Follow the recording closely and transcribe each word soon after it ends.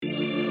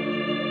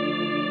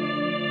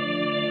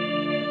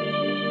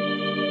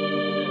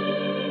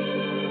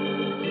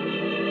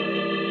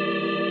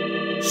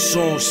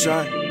Soon,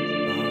 son.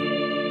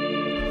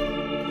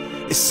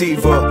 It's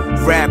either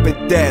rap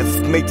or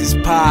death, make this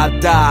pie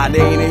die.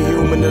 There ain't a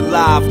human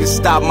alive can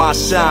stop my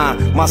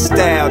shine. My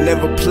style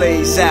never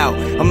plays out.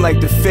 I'm like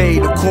the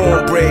fade, the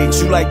cornbread.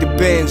 You like the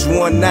Benz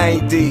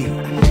 190.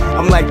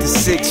 I'm like the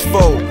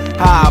 6'4",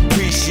 how I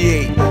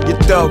appreciate. Your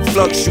thug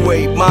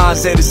fluctuate,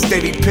 mine's at a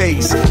steady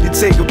pace. You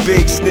take a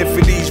big sniff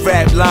of these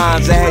rap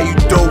lines, I had you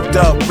doped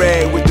up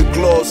red with the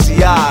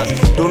glossy eyes.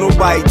 Don't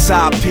nobody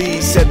top P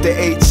except the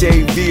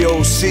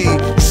HAVOC.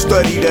 You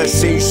studied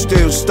us and you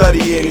still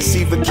studying. It's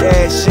either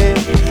cash in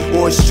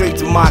or it's straight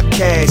to my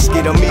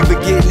casket. I'm either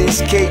getting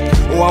this cake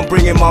or I'm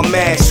bringing my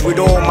mask with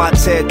all my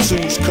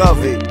tattoos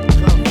covered.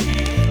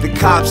 The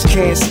cops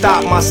can't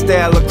stop my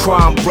style of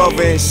crime,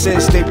 brother. And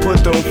since they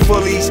put them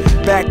fullies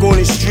back on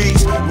the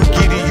streets, we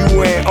give the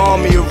UN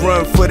Army a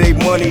run for their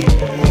money.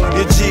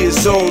 Your G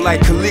is old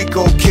like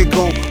Coleco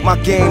Kiko. My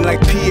game like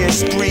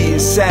PS3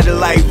 and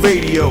satellite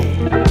radio.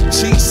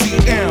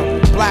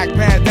 GCM, black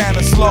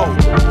bandana slow.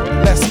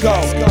 Let's go.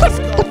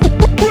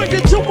 Bring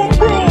it to my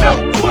bro.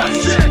 No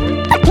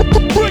question.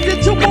 Bring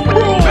it to my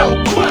bro.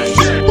 No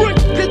question. Bring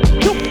it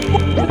to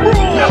my bro.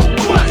 No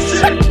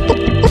question.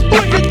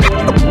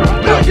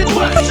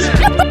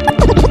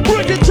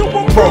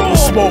 Purple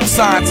smoke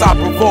signs I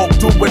provoke.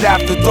 Do it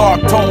after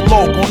dark, tone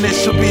local.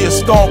 This should be a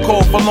stone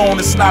cold alone.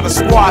 It's not a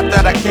squad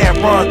that I can't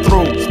run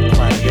through.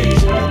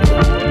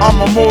 I'm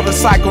a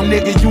motorcycle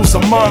nigga, use a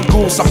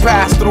mongoose. I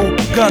pass through,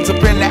 guns up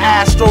in the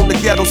Astro, the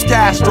ghetto's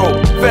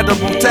Castro.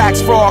 Federal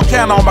tax fraud,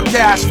 count on my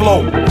cash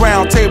flow.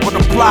 Round table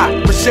to plot,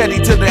 machete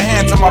to the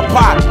hands of my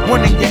pot.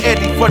 Winning your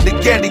Eddie for the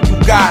Getty you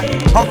got.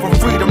 I'm from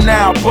freedom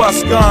now,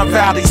 bust gun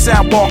valley,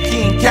 San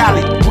Joaquin,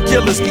 Cali. Where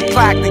killers get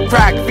clacked and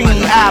crack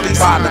fiend alleys.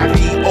 By the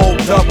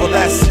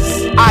B-O-double-S's.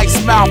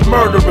 Ice mouth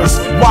murderers,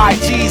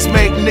 YGs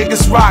make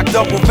niggas rock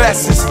double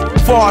vests.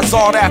 Far as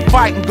all that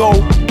fighting go,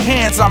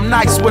 hands I'm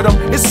nice with them.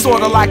 It's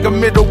sorta like a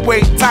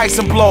middleweight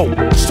Tyson blow.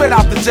 Straight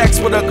out the jacks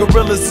with the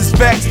gorillas is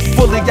vexed.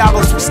 Fully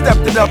yaddles, we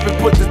stepped it up and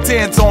put the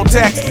 10s on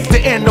text to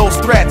end those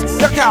threats.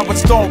 The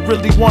cowards don't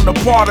really want a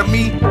part of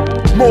me.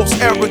 Most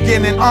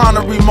arrogant and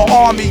honorary, my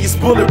army is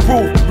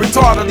bulletproof.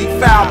 Retardedly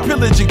foul,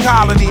 pillaging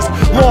colonies.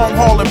 Long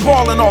hauling,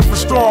 balling off a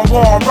strong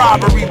arm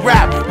robbery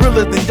rap.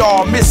 Realer than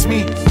y'all miss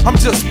me. I'm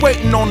just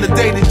waiting on the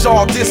day that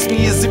y'all diss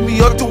me. Is it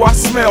me or do I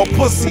smell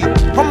pussy?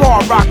 I'm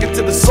on rockin'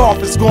 till the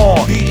soft is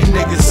gone. Beating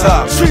niggas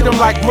up, treat them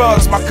like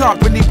rugs, my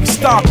company be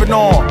stomping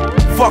on.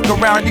 Fuck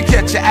around, you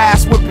catch your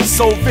ass whipping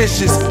so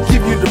vicious.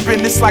 Give you the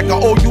business like I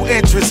owe you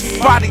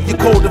interest. Body your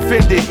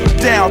co-defendant.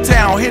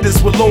 Downtown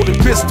hitters with loaded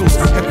pistols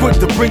and quick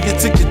to bring it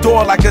to your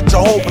door like a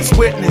Jehovah's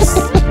Witness.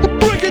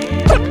 Bring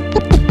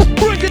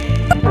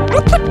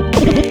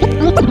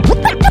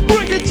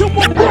it to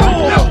my bro.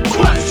 No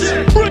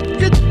question.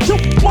 Bring it to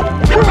my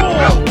bro.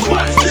 No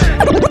question.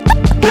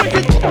 Bring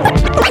it to my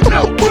bro.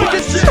 No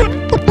question.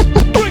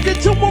 Bring it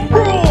to my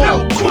bro.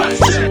 No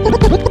question.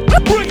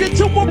 Bring